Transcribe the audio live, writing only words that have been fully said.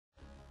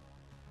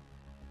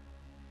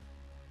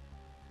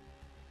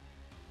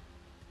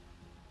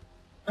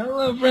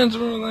Hello friends,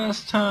 from the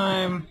last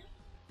time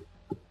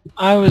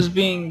I was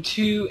being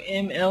 2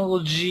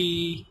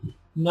 MLG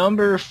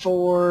number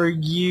 4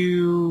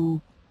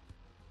 you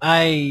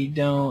I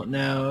don't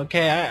know.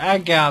 Okay, I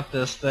got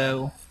this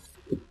though.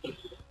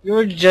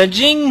 Your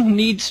judging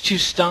needs to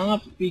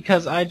stop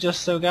because I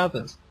just so got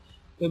this.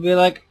 You'll be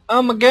like,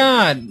 oh my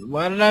god,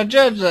 why did I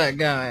judge that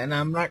guy? And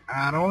I'm like,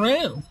 I don't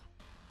know.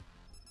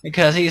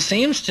 Because he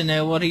seems to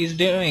know what he's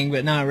doing,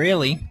 but not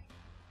really.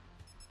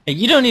 Hey,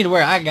 you don't need to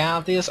worry, I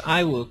got this.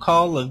 I will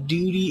Call of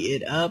Duty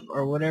it up,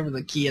 or whatever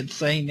the kids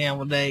say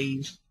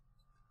nowadays.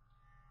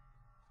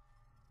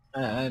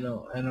 I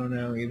don't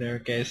know either.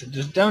 Okay, so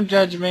just don't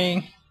judge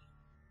me.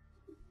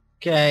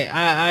 Okay,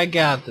 I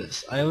got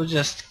this. I will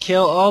just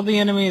kill all the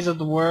enemies of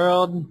the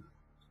world.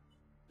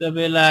 They'll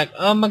be like,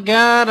 oh my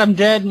god, I'm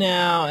dead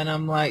now. And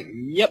I'm like,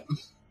 yep,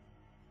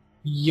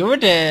 you're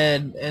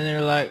dead. And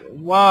they're like,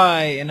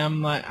 why? And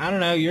I'm like, I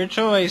don't know, your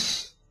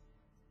choice.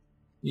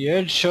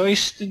 Your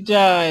choice to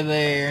die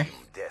there.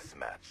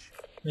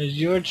 It's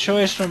your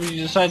choice when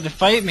you decide to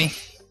fight me.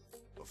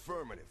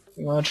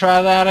 You wanna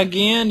try that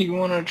again? You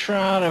wanna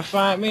try to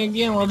fight me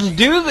again? Well, just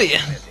do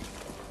this!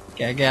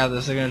 Okay, I got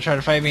this. They're gonna try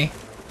to fight me.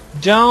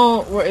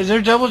 Don't... Is there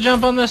a double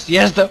jump on this?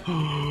 Yes, that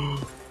was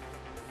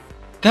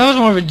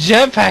more of a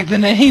jetpack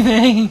than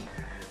anything.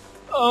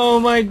 Oh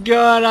my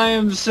god, I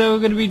am so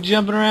gonna be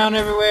jumping around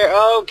everywhere.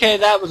 Okay,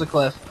 that was a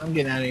cliff. I'm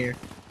getting out of here.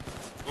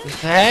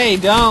 Hey,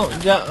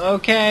 don't,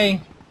 okay.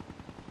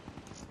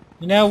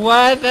 You know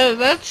what?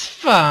 That's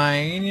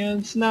fine. You know,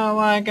 it's not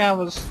like I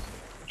was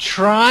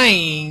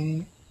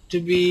trying to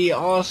be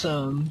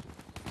awesome.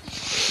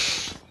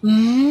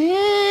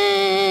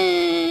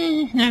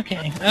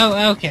 Okay.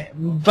 Oh, okay.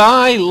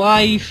 By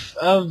life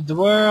of the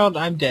world,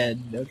 I'm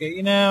dead. Okay,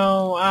 you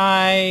know,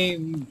 I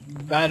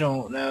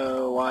don't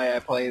know why I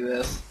play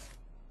this.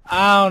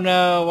 I don't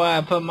know why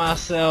I put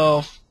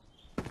myself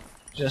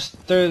just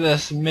through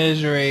this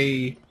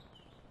misery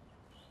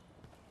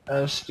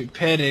of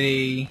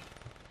stupidity.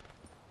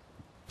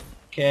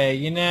 Okay,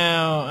 you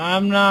know,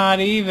 I'm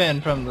not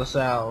even from the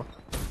South.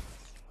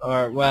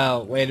 Or,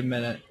 well, wait a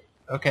minute.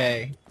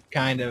 Okay,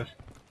 kind of.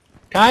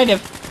 Kind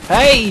of.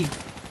 Hey!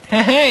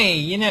 Hey!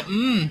 You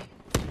know,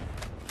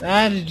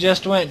 that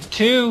just went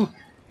 2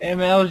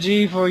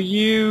 MLG for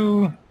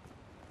you.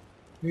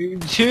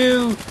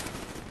 2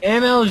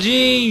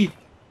 MLG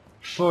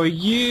for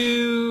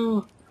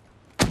you.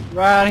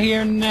 Right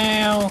here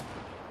now.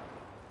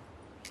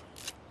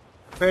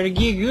 Better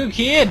get good,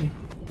 kid.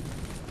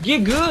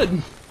 Get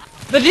good.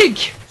 That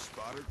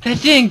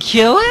didn't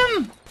kill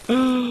him?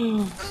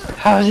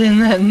 How did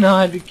that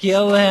not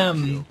kill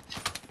him?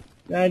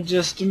 That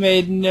just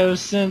made no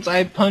sense.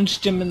 I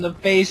punched him in the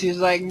face. He's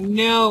like,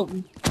 nope.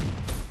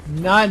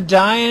 Not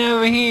dying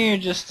over here,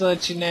 just to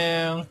let you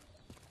know.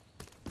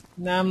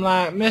 And I'm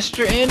like,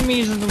 Mr.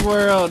 Enemies of the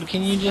world,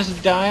 can you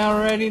just die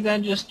already?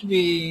 That'd just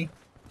be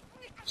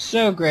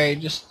so great.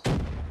 Just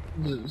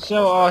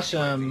so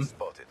awesome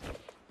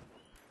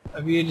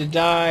of you to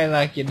die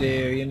like you do,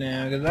 you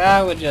know,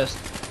 because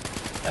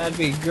that'd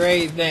be a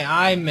great thing.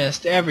 I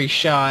missed every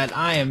shot.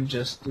 I am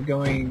just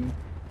going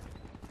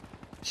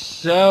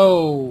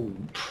so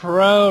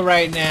pro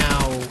right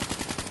now.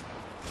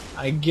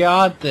 I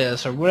got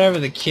this, or whatever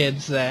the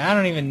kids say. I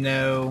don't even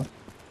know.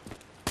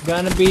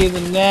 Gonna be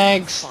the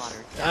next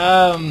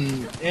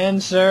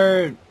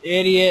insert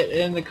idiot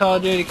in the Call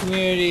of Duty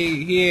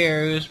community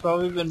here who's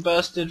probably been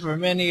busted for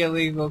many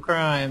illegal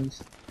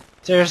crimes.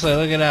 Seriously,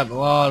 look it up. A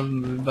lot of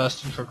them have been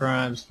busted for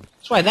crimes.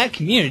 That's why that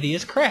community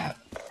is crap.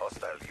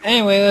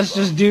 Anyway, let's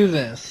just do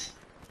this.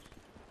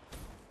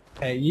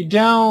 Okay, you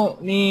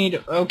don't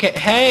need... Okay,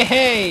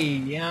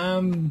 hey!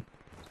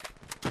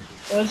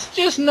 Let's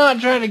just not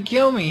try to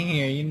kill me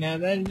here, you know?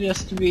 That'd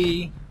just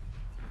be...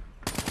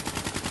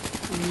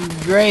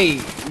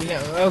 great. You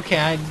know, okay,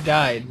 I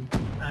died.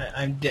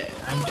 I'm dead.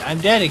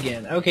 I'm dead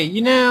again. Okay,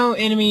 you know,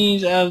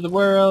 enemies of the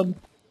world.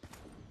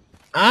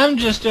 I'm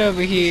just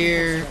over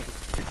here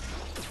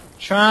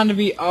trying to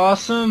be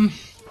awesome,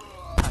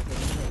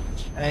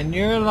 and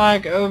you're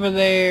like over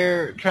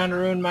there trying to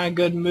ruin my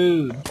good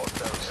mood.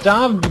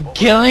 Stop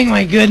killing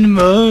my good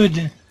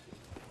mood.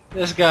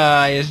 This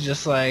guy is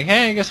just like,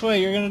 hey, guess what,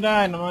 you're gonna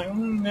die. And I'm like,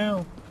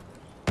 no.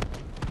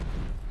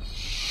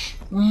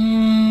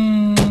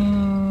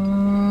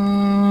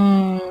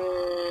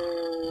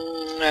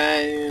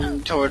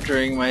 I'm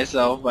torturing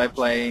myself by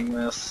playing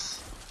this.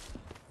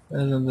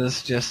 Isn't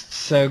this just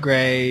so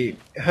great?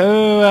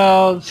 Who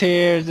else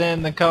here is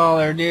in the Call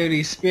of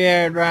Duty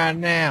spirit right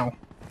now?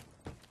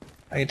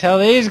 I can tell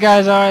these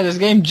guys are. This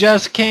game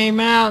just came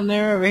out and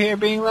they're over here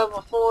being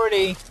level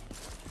 40.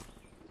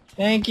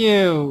 Thank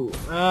you,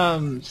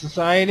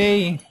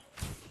 society.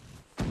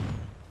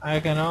 I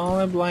can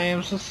only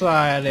blame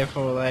society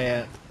for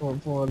that,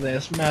 for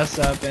this mess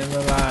up in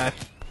the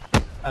life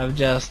of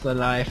just the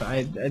life.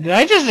 Did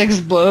I just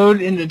explode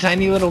into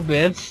tiny little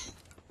bits?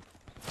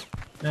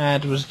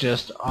 That was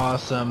just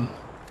awesome.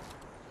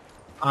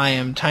 I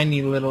am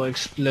tiny little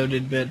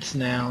exploded bits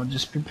now.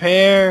 Just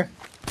prepare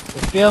to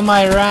feel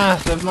my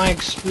wrath of my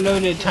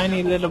exploded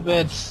tiny little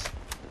bits.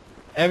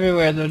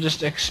 everywhere, they'll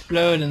just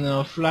explode and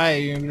they'll fly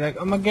at you and be like,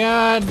 oh my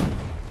god!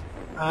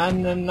 I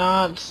did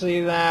not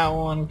see that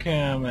one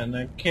coming,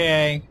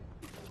 okay?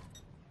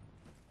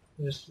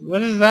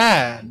 What is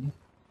that? What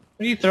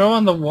do you throw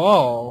on the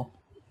wall?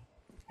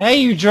 Hey,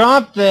 you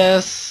dropped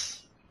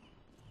this!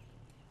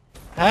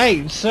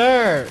 Hey,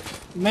 sir!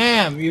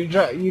 Ma'am, you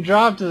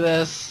dropped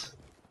this.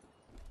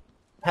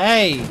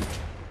 Hey!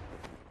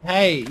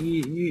 Hey,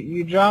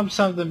 you dropped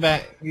something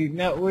back.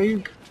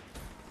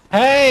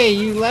 Hey,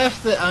 you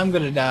left it. I'm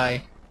gonna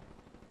die.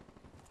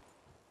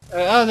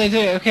 Oh, they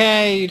took.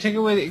 Okay, you took it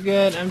with you.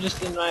 Good. I'm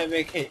just in my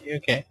vacation.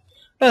 Okay.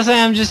 I say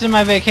I'm just in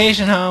my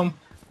vacation home.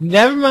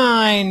 Never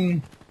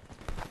mind.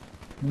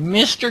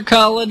 Mr.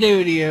 Call of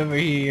Duty over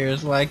here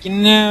is like,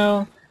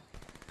 how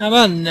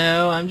about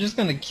no? I'm just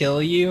gonna kill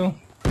you.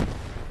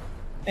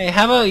 Hey,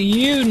 how about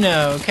you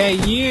no? Okay,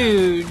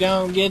 you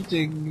don't get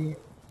to.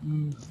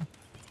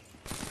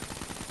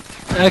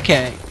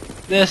 Okay,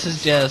 this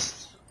is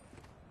just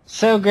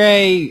so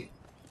great.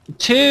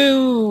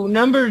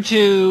 Number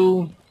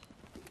 2.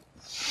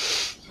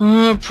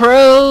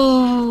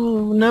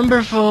 Pro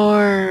number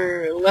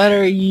 4,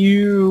 letter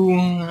U.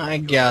 I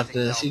got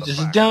this. You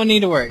just don't need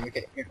to worry.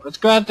 Okay, here, let's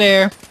go out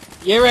there.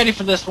 Get ready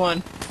for this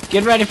one.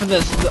 Get ready for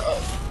this.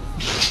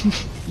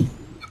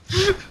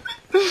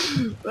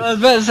 I was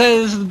about to say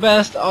this is the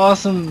best,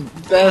 awesome,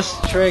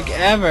 best trick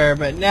ever,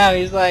 but now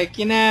he's like,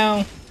 you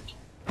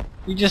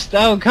just,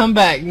 oh, come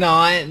back,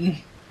 not.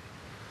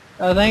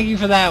 Oh, thank you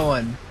for that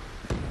one.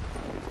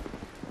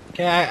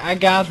 Okay, I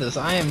got this.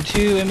 I am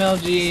 2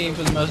 MLG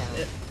for the most.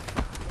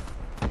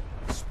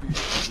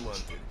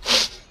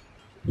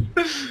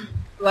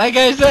 Like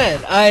I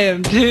said, I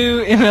am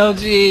 2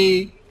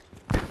 MLG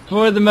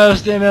for the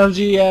most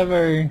MLG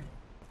ever.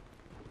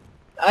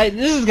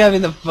 This is gonna be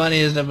the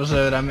funniest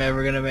episode I'm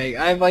ever gonna make.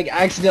 I've like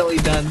accidentally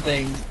done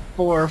things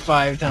 4 or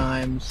 5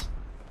 times.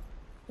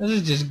 This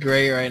is just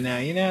great right now.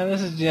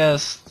 This is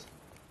just.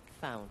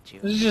 Found you.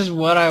 This is just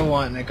what I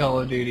want in a Call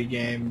of Duty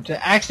game.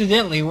 To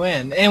accidentally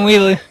win. And we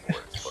lose.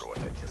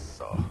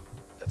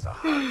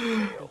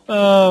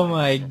 Oh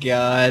my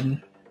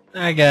god.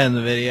 I got in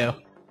the video.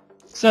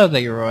 So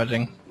thank you for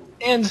watching.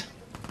 And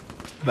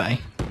bye.